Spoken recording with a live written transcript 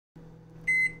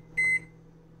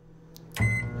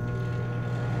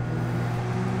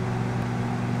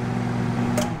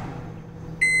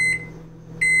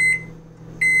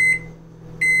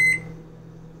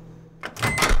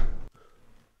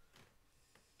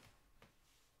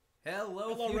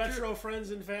Hello, Hello, future. retro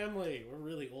friends and family. We're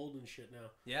really old and shit now.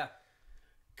 Yeah.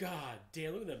 God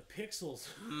damn, look at them pixels.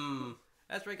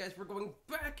 That's right, guys. We're going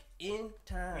back in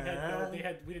time.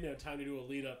 We didn't have time to do a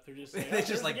lead up. They're just They like,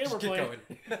 just like, just get going.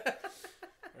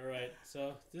 All right,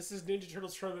 so this is Ninja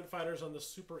Turtles Tournament Fighters on the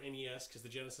Super NES because the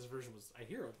Genesis version was, I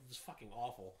hear, it was fucking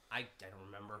awful. I don't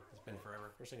remember. It's been forever.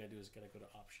 First thing I do is gotta go to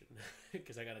option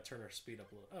because I gotta turn our speed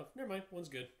up a little. Oh, never mind. One's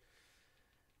good.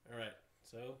 All right,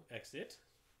 so exit.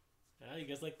 You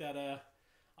guys like that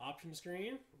option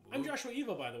screen? Ooh. I'm Joshua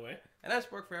Evo, by the way. And I'm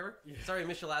Spork Forever. Sorry I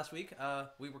missed you last week.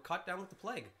 We were caught down with the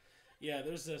plague. Yeah,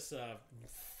 there's this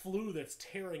flu that's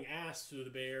tearing ass through the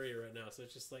Bay Area right now, so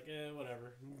it's just like,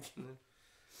 whatever.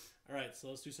 All right, so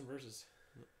let's do some verses.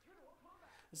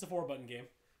 It's a 4-button game.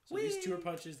 So Whee! These two are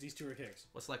punches, these two are kicks.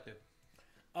 What's selected?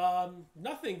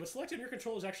 Nothing, but selected your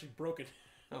control is actually broken.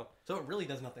 Oh, so it really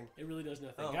does nothing. It really does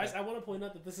nothing. Oh, Guys, okay. I want to point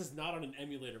out that this is not on an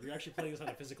emulator. We're actually playing this on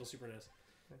a physical Super NES.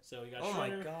 So you got oh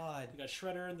Shredder. My God. You got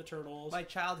Shredder and the Turtles. My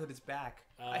childhood is back.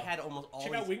 I had almost all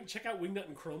check out Wingnut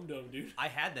and Chrome Dome, dude. I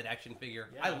had that action figure.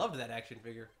 Yeah. I loved that action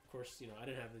figure. Of course, I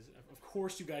didn't have this. Of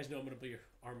course, you guys know I'm going to be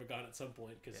Armagon at some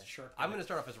point because Shark. I'm going to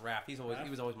start off as Raph. He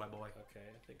was always my boy. Okay,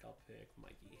 I think I'll pick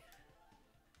Mikey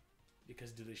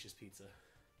because delicious pizza.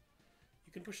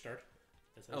 You can push start.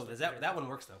 That one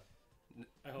works though?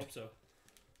 I hope so.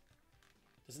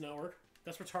 Does it not work?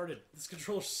 That's retarded. This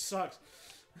controller sucks.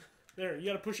 There, you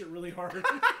got to push it really hard.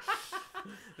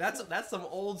 That's some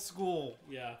old school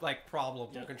problem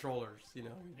yeah. controllers,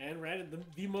 And random,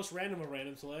 the most random of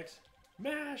random selects.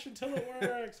 Mash until it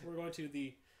works. We're going to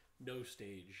the no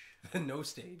stage. The no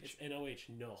stage. It's N-O-H.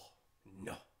 No.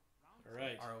 No. All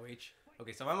right. R-O-H.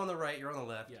 Okay, so I'm on the right. You're on the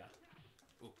left. Yeah.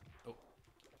 Ooh. Oh.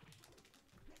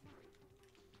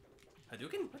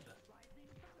 Hadouken? What the?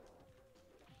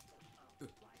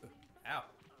 Ow.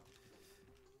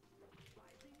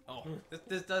 Oh,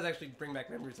 this does actually bring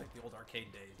back memories like the old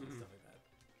arcade days and stuff like that.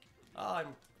 Oh,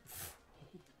 I'm...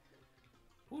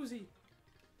 Who is he?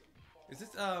 Is this,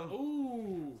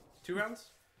 Ooh! 2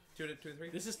 rounds? 2 to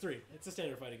 3? This is 3. It's a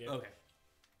standard fighting game. Okay.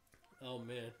 Oh,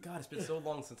 man. God, it's been so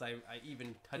long since I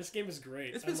even touched... This game is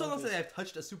great. It's been so long since I've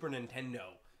touched a Super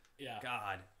Nintendo. Yeah.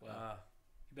 God. Well,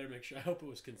 you better make sure. I hope it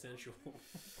was consensual.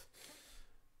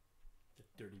 The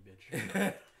dirty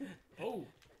bitch. Oh!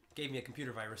 Gave me a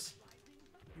computer virus.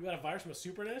 You got a virus from a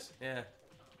Super NES? Yeah.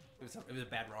 It was a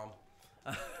bad ROM.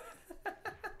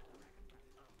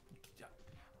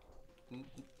 You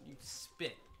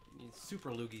spit. You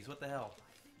super loogies. What the hell?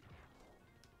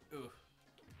 Ugh.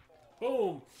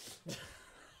 Boom!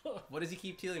 What does he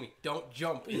keep telling me? Don't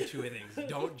jump into things.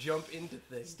 Don't jump into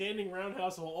things. Standing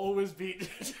roundhouse will always beat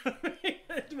no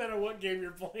matter what game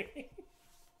you're playing.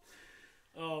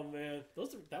 Oh man,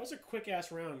 that was a quick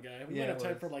ass round, guy. We might have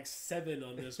time for like 7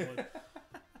 on this one.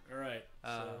 All right.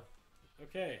 So,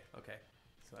 okay. Okay.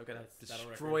 So I've got to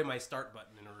destroy my start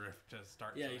button in order to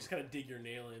start. Yeah, you just gotta dig your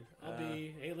nail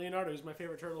in. Hey Leonardo, who's my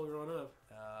favorite turtle growing up.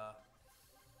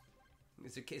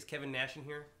 Is Kevin Nash in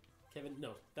here? Kevin,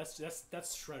 no, that's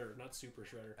Shredder, not Super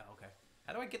Shredder. Oh, okay.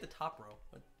 How do I get the top row?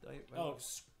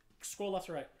 Scroll left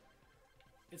to right.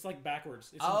 It's like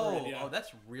backwards. It's inverted, yeah. Oh,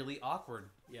 that's really awkward.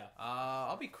 Yeah.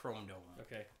 I'll be Chrome Dome.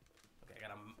 Okay. Okay,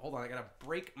 hold on. I gotta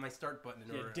break my start button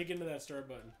in order. Dig into that start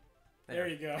button. There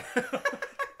you go.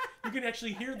 You can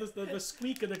actually hear the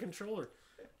squeak of the controller.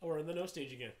 Oh, we're in the no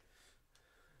stage again.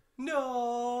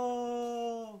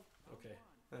 No. Okay.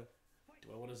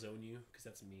 Do I want to zone you? Because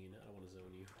that's mean. I don't want to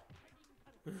zone you.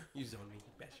 You zone me,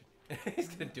 bastard. He's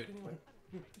gonna do it anyway.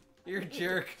 You're a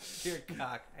jerk. You're a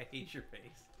cock. I hate your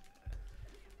face.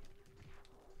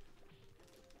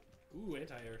 Ooh,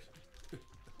 anti-airs.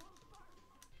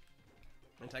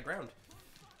 Anti-ground.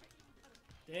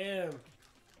 Damn.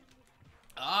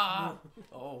 Ah!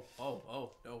 Oh,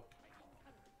 no.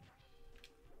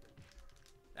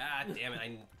 Ah, damn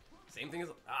it. Same thing as...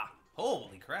 Ah,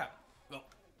 holy crap. Well,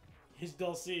 He's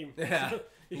Dulcim. Yeah.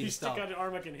 If you stick out an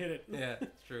arm, I can hit it. Yeah,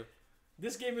 it's true.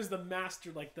 This game is the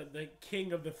master, like the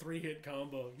king of the 3-hit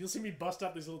combo. You'll see me bust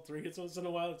out these little 3 hits once in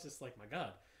a while. It's just like, my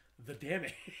God, the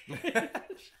damage.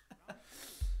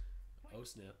 Oh,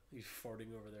 snap. He's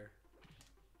farting over there.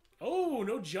 Oh,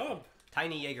 no jump.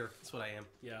 Tiny Jaeger. That's what I am.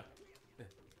 Yeah.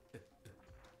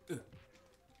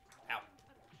 Ow.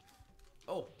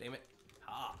 Oh, damn it.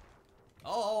 Ah.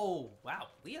 Oh, wow.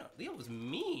 Leo was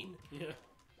mean. Yeah.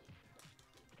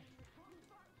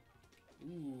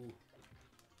 Ooh.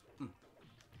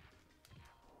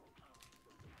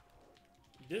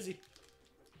 Dizzy.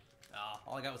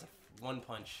 All I got was a 1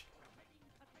 punch.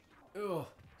 Ugh.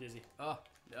 Dizzy. Oh,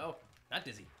 no. Not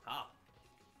dizzy. Ah.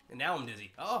 And now I'm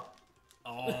dizzy. Oh.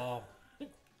 Oh.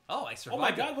 Oh, I survived. Oh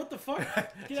my god, what the fuck?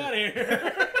 Get out of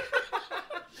here.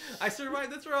 I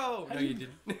survived the throw. No, you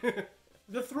didn't.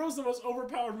 The throw's the most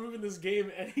overpowered move in this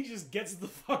game, and he just gets the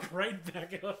fuck right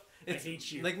back up. It's I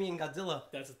hate you. like me and Godzilla.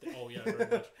 That's a thing. Oh yeah, very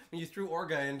much. When you threw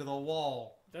Orga into the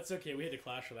wall. That's okay. We had to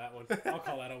clash for that one. I'll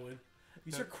call that a win.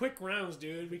 These are quick rounds,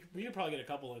 dude. We could probably get a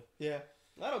couple in. Yeah.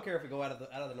 I don't care if we go out of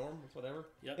the norm. It's whatever.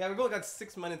 Yep. Yeah, we've only got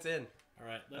 6 minutes in. All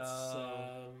right, let's.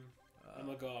 I'm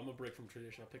gonna break from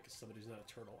tradition. I'll pick somebody who's not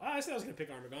a turtle. I said I was gonna pick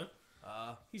Armagon.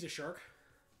 He's a shark.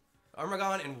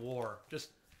 Armagon and War. Just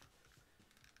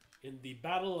in the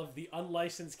battle of the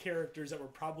unlicensed characters that were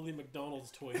probably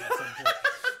McDonald's toys at some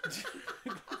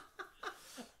point.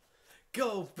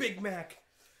 Go, Big Mac.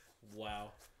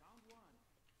 Wow.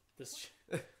 The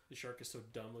shark is so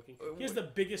dumb looking. He has the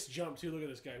biggest jump too. Look at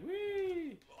this guy.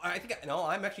 Whee! I think no.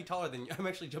 I'm actually taller than you. I'm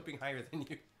actually jumping higher than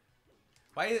you.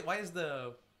 Why is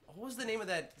the what was the name of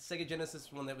that Sega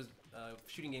Genesis one that was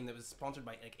shooting game that was sponsored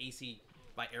by like AC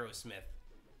by Aerosmith?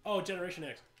 Oh, Generation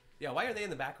X. Yeah. Why are they in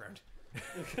the background?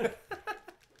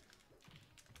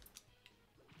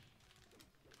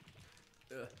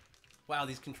 Wow,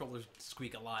 these controllers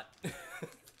squeak a lot.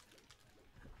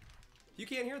 You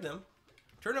can't hear them.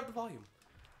 Turn up the volume.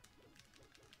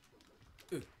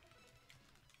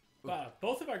 Wow,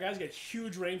 both of our guys get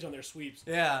huge range on their sweeps.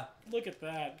 Yeah. Look at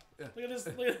that. Look at this.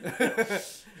 Look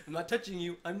at I'm not touching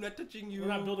you. I'm not touching you. We're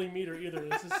not building meter either.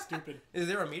 This is stupid. Is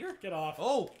there a meter? Get off.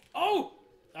 Oh. Oh!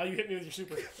 Oh, you hit me with your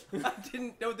super. I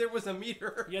didn't know there was a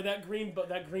meter. Yeah, that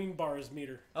green bar is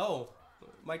meter. Oh.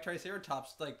 My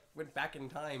Triceratops, like, went back in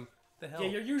time. The hell? Yeah,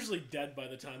 you're usually dead by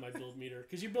the time I build meter.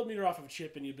 Because you build meter off of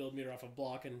chip and you build meter off of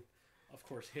block and, of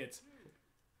course, hits.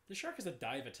 The shark has a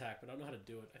dive attack, but I don't know how to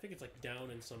do it. I think it's, like, down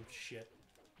in some shit.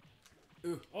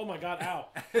 Ooh. Oh, my God. Ow.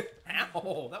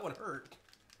 Ow. That one hurt.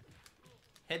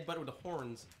 Headbutt with the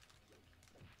horns.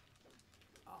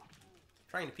 Oh.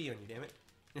 Trying to pee on you, damn it.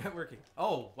 You're not working.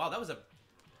 Oh, wow. That was a...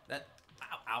 That...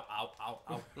 Ow, ow, ow, ow,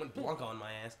 ow. Went Blanca on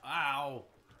my ass. Ow.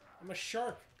 I'm a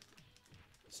shark.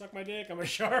 Suck my dick. I'm a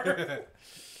shark.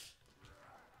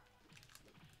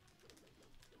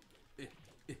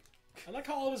 I like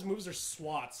how all of his moves are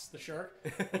swats. The shark.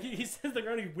 Like he says the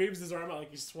ground. He waves his arm out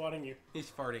like he's swatting you. He's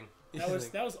farting. That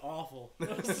was awful.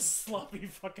 That was a sloppy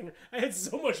fucking. I had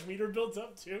so much meter built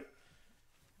up too.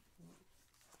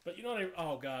 But you know what?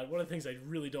 Oh god, one of the things I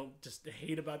really don't just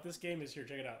hate about this game is here.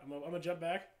 Check it out. I'm gonna jump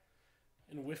back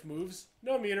and whiff moves.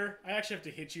 No meter. I actually have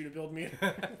to hit you to build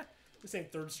meter. This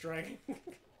ain't third strike.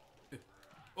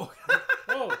 Oh.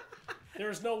 Whoa!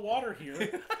 There's no water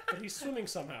here, but he's swimming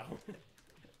somehow.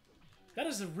 That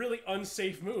is a really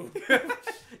unsafe move.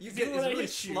 It's really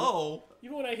slow.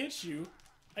 Even when I hit you,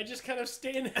 I just kind of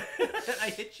stay in. I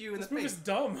hit you in the face. This move is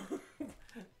dumb.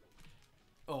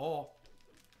 Oh.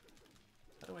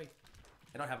 How do I?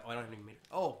 I don't have any meter.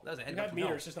 Oh, that was a headbutt. You have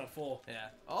meter, it's just not full. Yeah.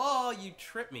 Oh, you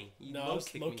tripped me. You no,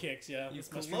 low kicks. Yeah. You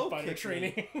it's my Street Fighter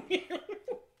training.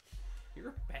 You're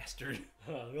a bastard.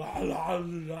 La, la,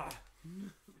 la.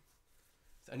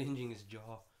 He's unhinging his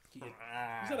jaw. He's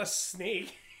not a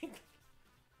snake.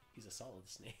 He's a solid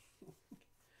snake.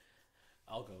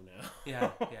 I'll go now.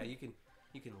 Yeah, you can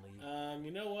leave.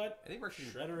 You know what? I think we're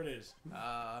Shredder it is.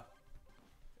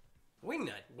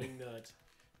 Wingnut. Wingnut.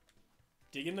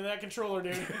 Dig into that controller,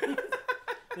 dude.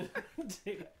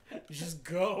 Just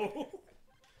go.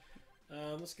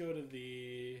 Let's go to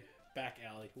the back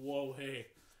alley. Whoa, hey.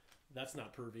 That's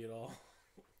not pervy at all.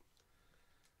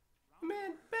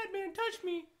 Man, Batman touched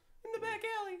me in the back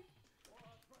alley.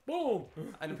 Boom!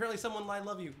 And apparently someone I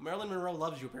love you. Marilyn Monroe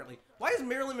loves you, apparently. Why is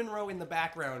Marilyn Monroe in the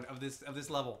background of this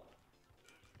level?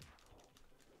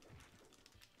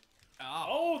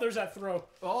 Oh, there's that throw.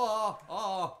 Oh.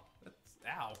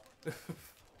 Ow.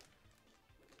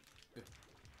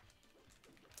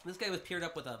 This guy was paired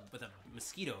up with a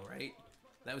mosquito, right?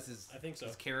 That was his. I think so.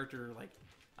 His character, like,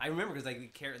 I remember because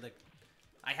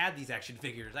I had these action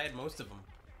figures. I had most of them.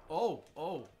 Oh.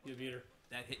 You meter.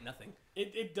 That hit nothing.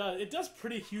 It does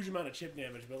pretty huge amount of chip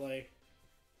damage, but like.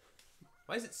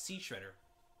 Why is it Sea Shredder?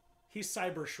 He's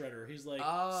Cyber Shredder. He's like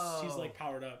he's like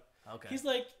powered up. Okay. He's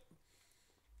like.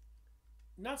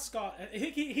 Not Scott.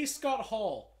 He's Scott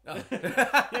Hall. Oh.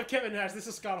 Yeah, Kevin Nash. This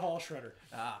is Scott Hall Shredder.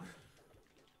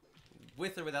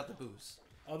 With or without the booze?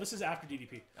 Oh, this is after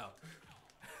DDP.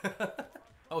 Oh.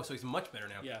 Oh, so he's much better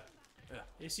now. Yeah.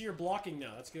 You see, you're blocking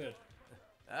now. That's good.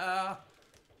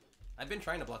 I've been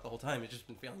trying to block the whole time. It's just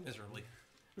been failing miserably.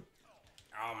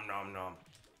 Nom nom.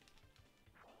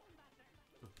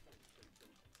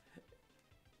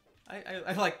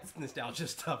 I like this nostalgia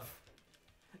stuff.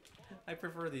 I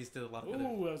prefer these to a lot of other.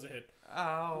 Ooh, that was a hit.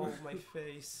 Ow, my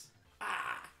face.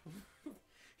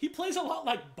 He plays a lot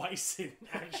like Bison,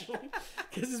 actually.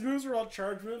 Because his moves are all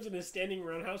charge moves, and his standing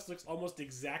roundhouse looks almost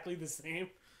exactly the same.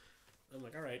 I'm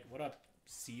like, alright, what up,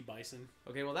 C. Bison?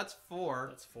 Okay, well, that's 4.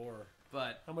 That's 4.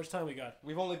 But how much time we got?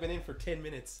 We've only been in for 10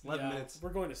 minutes, 11 minutes. We're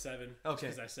going to 7. Okay.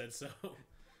 Because I said so.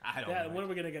 I don't know. When are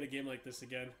we going to get a game like this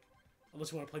again?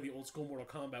 Unless you want to play the old school Mortal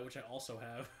Kombat, which I also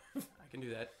have. I can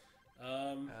do that. Who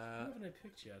haven't I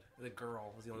picked yet? The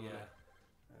girl was the only one.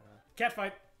 Cat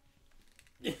fight!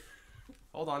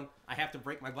 Hold on. I have to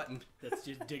break my button. That's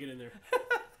just dig it in there.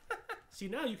 See,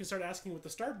 now you can start asking what the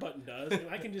start button does, and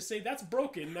I can just say, that's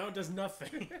broken, now it does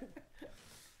nothing.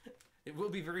 It will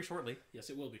be very shortly. Yes,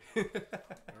 it will be.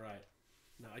 Alright.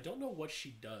 Now, I don't know what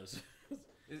she does.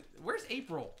 Where's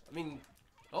April? I mean,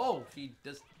 oh, she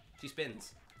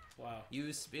spins. Wow.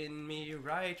 You spin me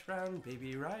right round,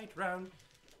 baby, right round.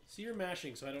 See, you're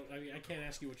mashing, so I can't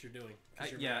ask you what you're doing.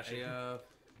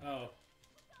 Oh.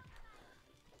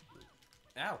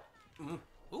 Ow.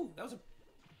 Ooh, that was a...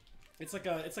 It's like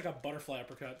a butterfly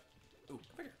uppercut. Ooh,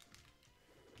 come here.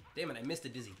 Damn it, I missed a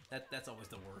dizzy. That's always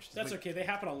the worst. That's okay, they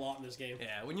happen a lot in this game.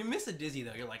 Yeah, when you miss a dizzy,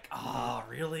 though, you're like, ah, oh,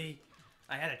 really?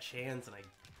 I had a chance, and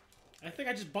I think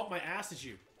I just bumped my ass at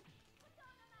you.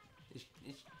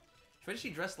 Why does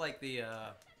she dress like the,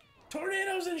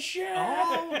 Tornadoes and shit!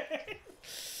 Oh!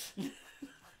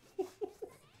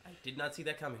 I did not see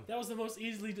that coming. That was the most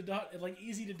easy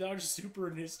to dodge super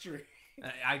in history.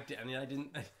 I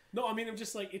didn't... No, I mean, I'm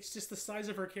just like, it's just the size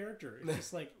of her character. It's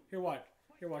just like, here, watch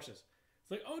this. It's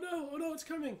like, oh no, it's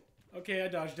coming. Okay, I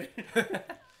dodged it.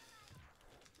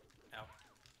 Ow.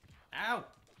 Ow!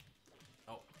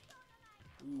 Oh.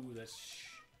 Ooh, that's...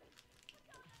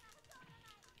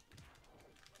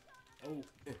 Oh.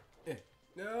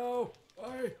 No!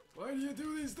 Why do you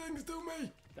do these things to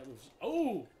me? That was...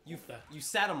 Oh! You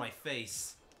sat on my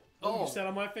face. Oh, you sat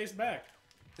on my face back.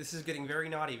 This is getting very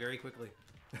naughty very quickly.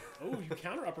 Oh, you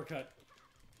counter uppercut.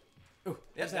 Ooh,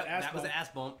 that was an ass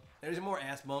bump. There's a more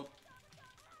ass bump.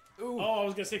 Ooh. Oh, I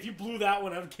was gonna say, if you blew that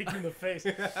one, I would kick you in the face.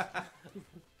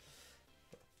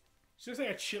 She looks like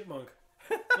a chipmunk.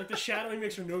 Like the shadowing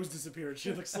makes her nose disappear.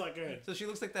 She looks like a... So she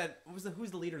looks like that...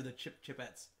 Who's the leader of the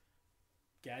Chipettes?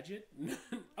 Gadget?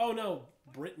 Oh no,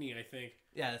 Brittany, I think.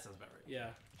 Yeah, that sounds about right. Yeah.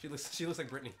 She looks like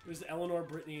Brittany. It was Eleanor,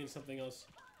 Brittany, and something else.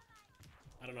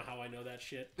 I don't know how I know that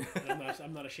shit.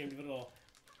 I'm not ashamed of it at all.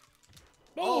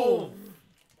 Oh!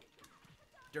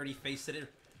 Dirty face sitter.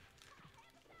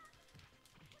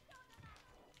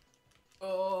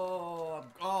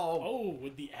 Oh,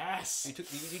 with the ass. You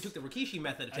took the Rikishi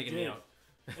method of taking me out.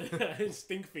 I didn't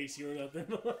stink face you or nothing.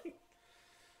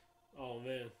 Oh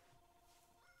man.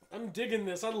 I'm digging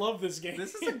this. I love this game.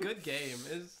 This is a good game.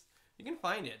 You can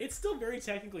find it. It's still very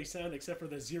technically sound except for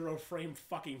the 0 frame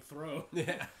fucking throw.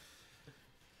 Yeah.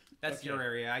 That's your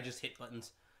area. I just hit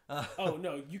buttons. Oh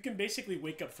no, you can basically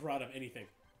wake up throw out of anything.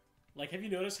 Like, have you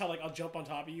noticed how, like, I'll jump on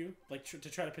top of you, like, to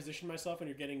try to position myself when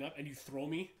you're getting up, and you throw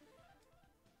me?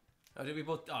 Oh, did we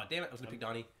both... Oh, damn it. I was going to pick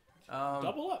Donnie.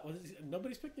 Double up.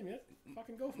 Nobody's picked him yet.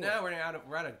 Fucking go for it. No, we're out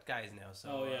of guys now, so...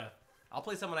 Oh, yeah. I'll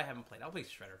play someone I haven't played. I'll play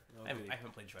Shredder. Okay. I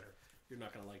haven't played Shredder. You're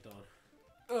not going to like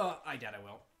Dawn. I doubt I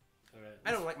will. Alright.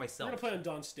 I don't like myself. We're going to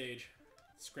play on Dawn's stage.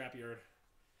 Scrapyard.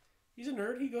 He's a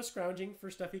nerd. He goes scrounging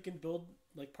for stuff he can build,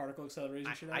 like particle accelerators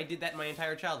and shit. I did that my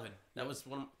entire childhood. That was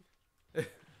one of...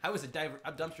 I was a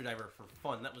dumpster diver for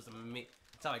fun. That was amazing.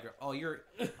 That's how I grew up. Oh,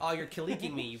 you're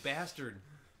killeeking me, you bastard.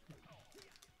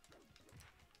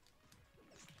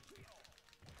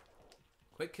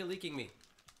 Quit killeeking me.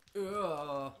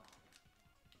 Ugh.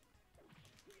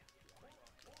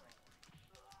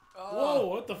 Whoa,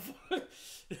 what the fuck?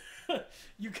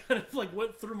 You kind of, like,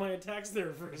 went through my attacks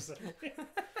there for a second.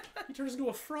 He turns into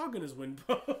a frog in his wind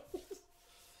pose.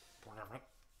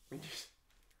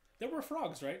 There were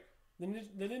frogs, right? The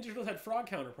Ninja Turtles had frog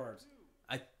counterparts.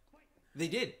 They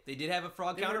did. They did have a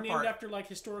frog counterpart. They were named after, like,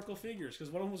 historical figures,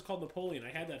 because one of them was called Napoleon. I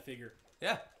had that figure.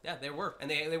 Yeah, they were. And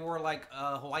they wore, like,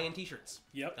 Hawaiian t-shirts.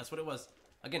 Yep. That's what it was.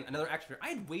 Again, another action figure. I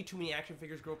had way too many action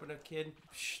figures growing up as a kid.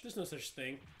 Shh, there's no such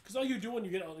thing. Because all you do when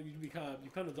you become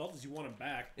an adult is you want them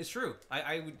back. It's true.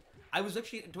 I was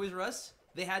actually at Toys R Us.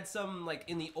 They had some, like,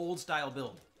 in the old style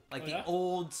build. Like the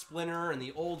old Splinter and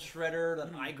the old Shredder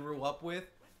that I grew up with.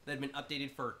 That had been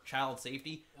updated for child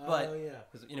safety, but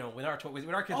because when our kids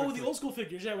the old school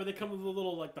figures, where they come with a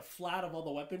little, like, the flat of all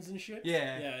the weapons and shit.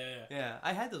 Yeah.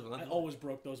 I had those ones. I always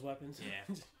broke those weapons.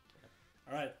 Yeah.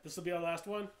 All right, this will be our last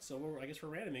one, so I guess we're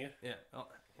randoming it. Yeah. Oh,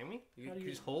 can we? You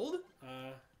just hold?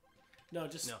 No,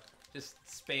 just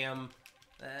spam.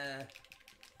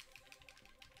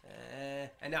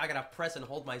 And now I gotta press and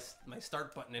hold my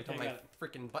start button until my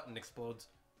freaking button explodes.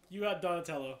 You got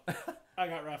Donatello. I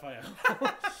got Raphael.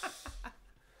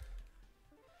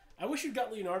 I wish you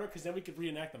got Leonardo, because then we could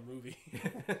reenact the movie.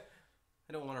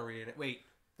 I don't want to reenact. Wait,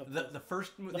 the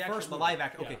first, the first live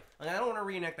action. yeah. Okay, I don't want to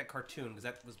reenact that cartoon because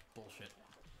that was bullshit.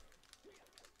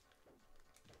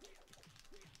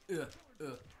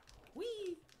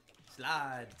 Wee,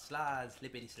 slide,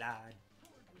 slippity slide.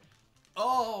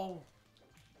 Oh,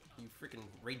 you freaking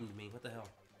Raidened me. What the hell?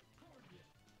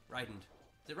 Raidened.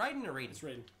 Is it Raiden or Raiden? It's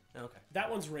Raiden. Okay. That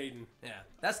one's Raiden. Yeah,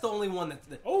 that's the only one that's.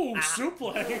 Oh,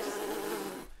 suplex!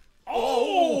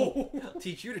 Oh! I'll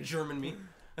teach you to German me.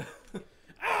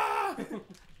 Ah!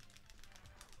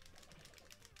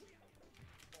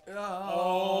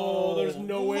 Oh, there's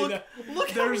no way that.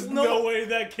 There's no way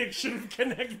that kick should have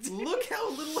connected. Look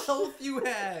how little health you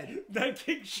had. That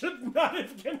kick should not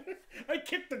have connected. I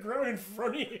kicked the ground in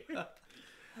front of you.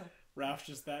 Ralph's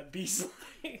just that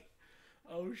beast-like.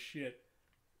 Oh shit.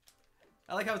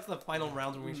 I like how it's the final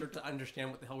rounds when we start to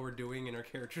understand what the hell we're doing and our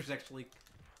characters actually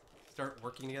start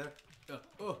working together.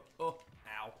 Ow.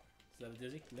 Is that a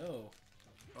dizzy? No.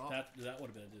 Oh. That would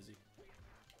have been a dizzy.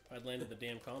 If I'd landed the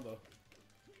damn combo.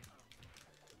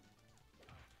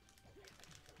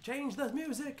 Change the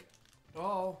music.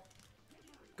 Oh.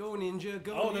 Go ninja,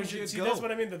 go ninja, see, go. that's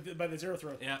what I mean by the zero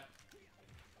throw. Yeah.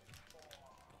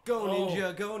 Go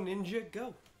ninja, go ninja,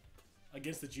 go.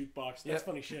 Against the jukebox. That's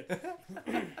funny shit.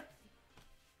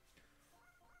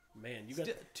 Man, you got...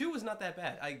 2 was not that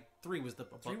bad. 3 was the...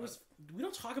 3 was... We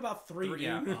don't talk about 3, dude.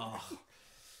 Yeah.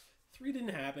 3 didn't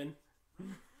happen.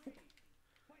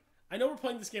 I know we're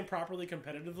playing this game properly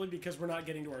competitively because we're not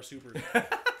getting to our supers.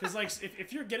 Because, like,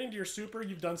 if you're getting to your super,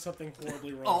 you've done something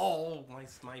horribly wrong. Oh, my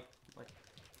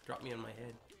dropped me on my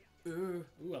head. Ooh,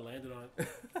 I landed on it.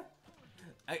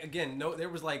 Again, no, there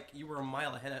was like, you were a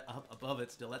mile ahead above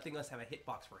it still. That thing must have a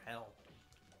hitbox for hell.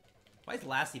 Why is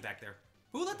Lassie back there?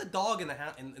 Who let the dog in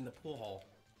the pool hall?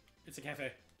 It's a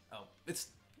cafe. Oh, it's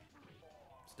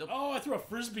still... Oh, I threw a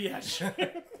frisbee at you.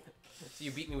 So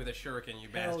you beat me with a shuriken, you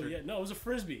Hell bastard. yeah. No, it was a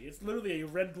frisbee. It's literally a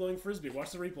red glowing frisbee.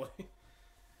 Watch the replay.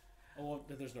 Oh, well,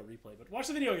 there's no replay, but watch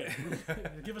the video again.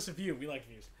 Give us a view. We like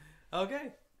views.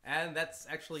 Okay. And that's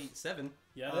actually 7.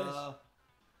 Yeah, that is.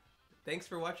 Thanks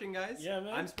for watching, guys. Yeah,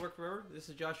 man. I'm Spork Forever. This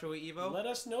is Joshua Evo. Let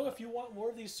us know if you want more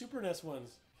of these Super NES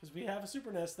ones, because we have a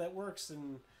Super NES that works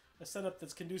and a setup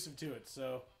that's conducive to it.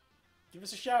 So give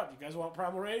us a shout. You guys want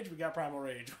Primal Rage? We got Primal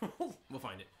Rage. We'll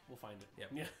find it. We'll find it. Yep.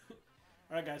 Yeah.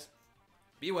 All right, guys.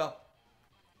 Be well.